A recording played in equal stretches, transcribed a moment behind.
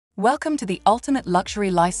Welcome to the ultimate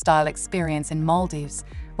luxury lifestyle experience in Maldives,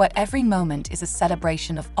 where every moment is a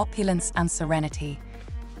celebration of opulence and serenity.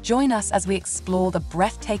 Join us as we explore the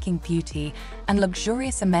breathtaking beauty and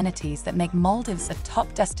luxurious amenities that make Maldives a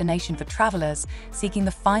top destination for travelers seeking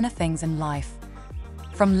the finer things in life.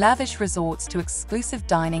 From lavish resorts to exclusive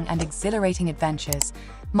dining and exhilarating adventures,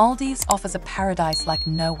 Maldives offers a paradise like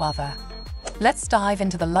no other. Let's dive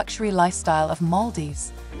into the luxury lifestyle of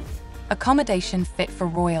Maldives. Accommodation fit for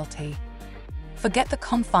royalty. Forget the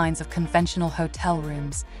confines of conventional hotel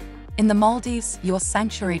rooms. In the Maldives, your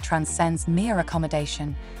sanctuary transcends mere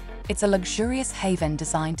accommodation. It's a luxurious haven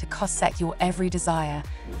designed to corset your every desire.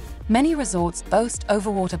 Many resorts boast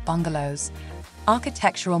overwater bungalows,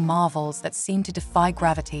 architectural marvels that seem to defy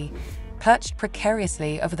gravity, perched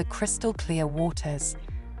precariously over the crystal-clear waters.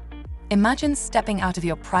 Imagine stepping out of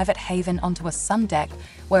your private haven onto a sundeck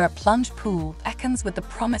where a plunge pool beckons with the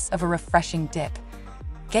promise of a refreshing dip.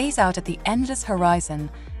 Gaze out at the endless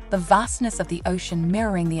horizon, the vastness of the ocean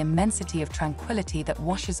mirroring the immensity of tranquility that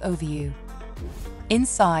washes over you.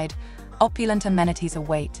 Inside, opulent amenities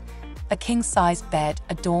await. A king-sized bed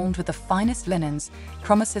adorned with the finest linens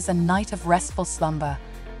promises a night of restful slumber,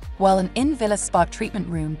 while an in-villa spa treatment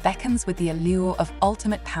room beckons with the allure of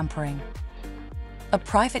ultimate pampering. A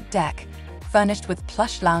private deck, furnished with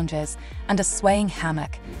plush lounges and a swaying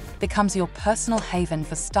hammock, becomes your personal haven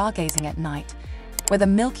for stargazing at night, where the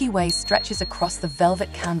Milky Way stretches across the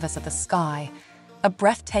velvet canvas of the sky, a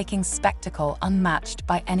breathtaking spectacle unmatched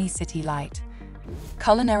by any city light.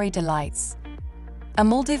 Culinary delights. A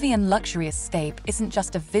Maldivian luxury escape isn't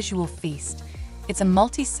just a visual feast, it's a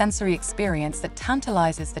multi-sensory experience that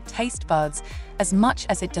tantalizes the taste buds as much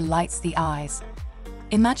as it delights the eyes.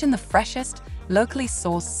 Imagine the freshest, locally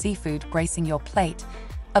sourced seafood gracing your plate,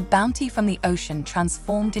 a bounty from the ocean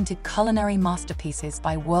transformed into culinary masterpieces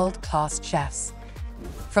by world-class chefs.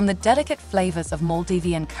 From the delicate flavors of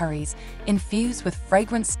Maldivian curries infused with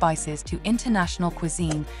fragrant spices to international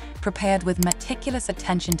cuisine prepared with meticulous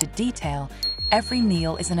attention to detail, every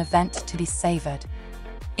meal is an event to be savored.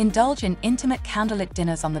 Indulge in intimate candlelit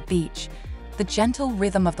dinners on the beach, the gentle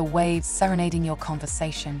rhythm of the waves serenading your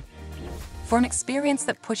conversation. For an experience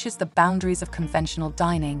that pushes the boundaries of conventional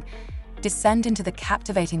dining, descend into the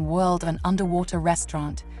captivating world of an underwater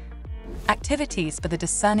restaurant. Activities for the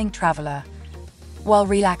discerning traveler. While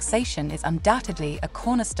relaxation is undoubtedly a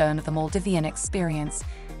cornerstone of the Maldivian experience,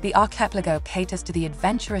 the archipelago caters to the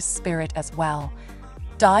adventurous spirit as well.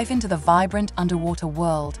 Dive into the vibrant underwater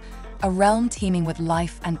world, a realm teeming with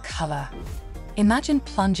life and color. Imagine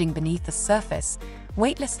plunging beneath the surface,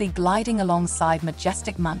 weightlessly gliding alongside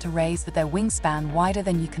majestic manta rays with their wingspan wider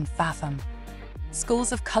than you can fathom.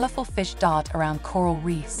 Schools of colorful fish dart around coral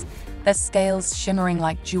reefs, their scales shimmering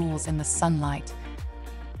like jewels in the sunlight.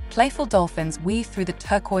 Playful dolphins weave through the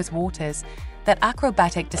turquoise waters, their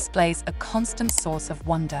acrobatic displays a constant source of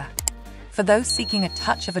wonder. For those seeking a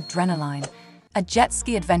touch of adrenaline, a jet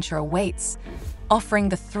ski adventure awaits, offering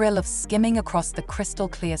the thrill of skimming across the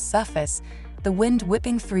crystal-clear surface, the wind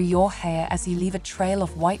whipping through your hair as you leave a trail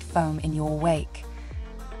of white foam in your wake.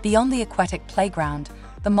 Beyond the aquatic playground,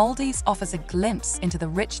 the Maldives offers a glimpse into the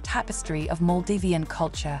rich tapestry of Maldivian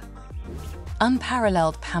culture.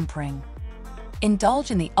 Unparalleled pampering.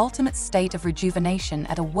 Indulge in the ultimate state of rejuvenation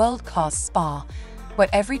at a world-class spa, where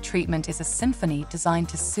every treatment is a symphony designed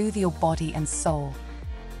to soothe your body and soul.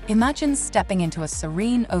 Imagine stepping into a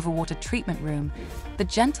serene overwater treatment room, the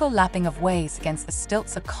gentle lapping of waves against the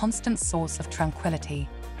stilts a constant source of tranquility.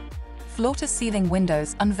 Floor-to-ceiling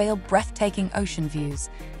windows unveil breathtaking ocean views,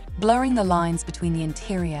 blurring the lines between the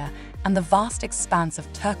interior and the vast expanse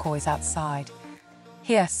of turquoise outside.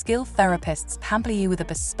 Here, skilled therapists pamper you with a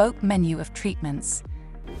bespoke menu of treatments.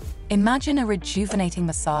 Imagine a rejuvenating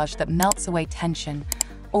massage that melts away tension,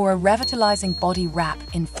 or a revitalizing body wrap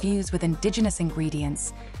infused with indigenous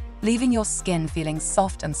ingredients, leaving your skin feeling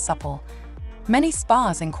soft and supple. Many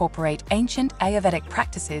spas incorporate ancient Ayurvedic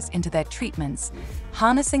practices into their treatments,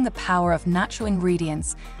 harnessing the power of natural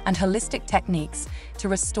ingredients and holistic techniques to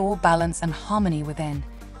restore balance and harmony within.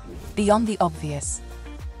 Beyond the obvious.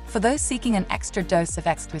 For those seeking an extra dose of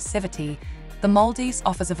exclusivity, the Maldives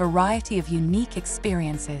offers a variety of unique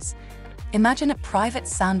experiences. Imagine a private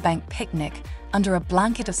sandbank picnic under a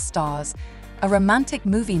blanket of stars, a romantic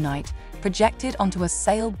movie night projected onto a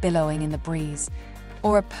sail billowing in the breeze,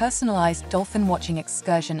 or a personalized dolphin-watching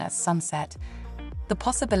excursion at sunset. The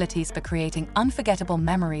possibilities for creating unforgettable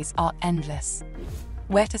memories are endless.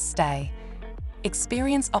 Where to stay?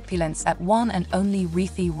 Experience opulence at one and only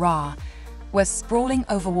Reethi Ra, where sprawling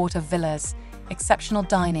overwater villas, exceptional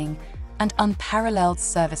dining, and unparalleled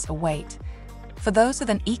service await. For those with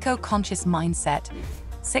an eco-conscious mindset,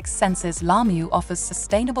 Six Senses Lamu offers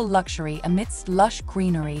sustainable luxury amidst lush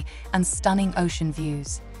greenery and stunning ocean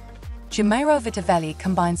views. Jumeirah Vitavelli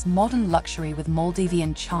combines modern luxury with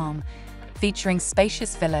Maldivian charm, featuring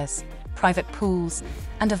spacious villas, private pools,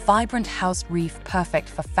 and a vibrant house reef perfect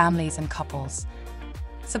for families and couples.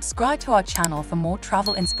 Subscribe to our channel for more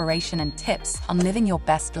travel inspiration and tips on living your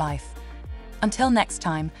best life. Until next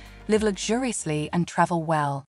time, live luxuriously and travel well.